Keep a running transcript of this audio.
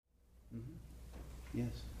Yes.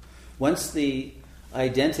 Once the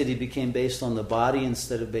identity became based on the body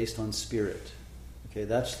instead of based on spirit. Okay,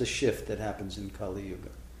 that's the shift that happens in Kali Yuga.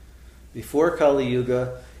 Before Kali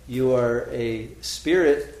Yuga, you are a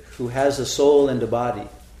spirit who has a soul and a body.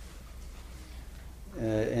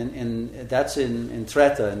 And that's in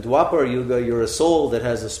Treta. In Dwapara Yuga, you're a soul that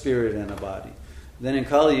has a spirit and a body. Then in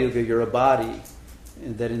Kali Yuga, you're a body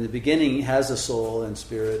that in the beginning has a soul and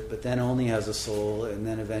spirit, but then only has a soul, and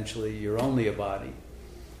then eventually you're only a body.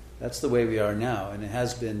 That's the way we are now, and it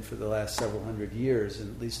has been for the last several hundred years,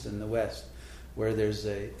 at least in the West, where there's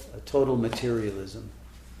a total materialism.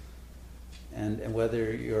 And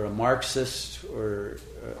whether you're a Marxist or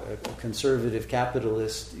a conservative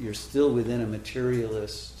capitalist, you're still within a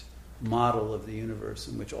materialist model of the universe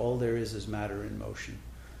in which all there is matter in motion.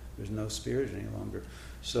 There's no spirit any longer.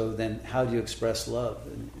 So then how do you express love?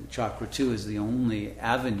 And Chakra 2 is the only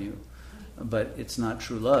avenue, but it's not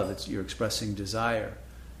true love. You're expressing desire,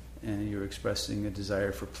 and you're expressing a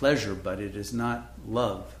desire for pleasure, but it is not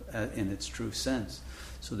love in its true sense.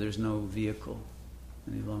 So there's no vehicle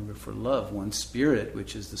any longer for love. One spirit,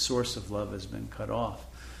 which is the source of love, has been cut off.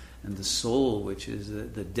 And the soul, which is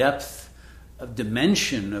the depth of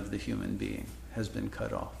dimension of the human being, has been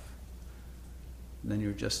cut off. Then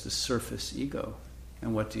you're just a surface ego.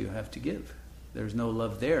 And what do you have to give? There's no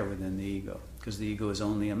love there within the ego, because the ego is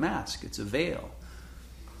only a mask. It's a veil.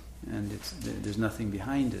 And there's nothing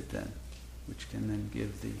behind it then, which can then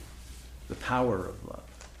give the power of love.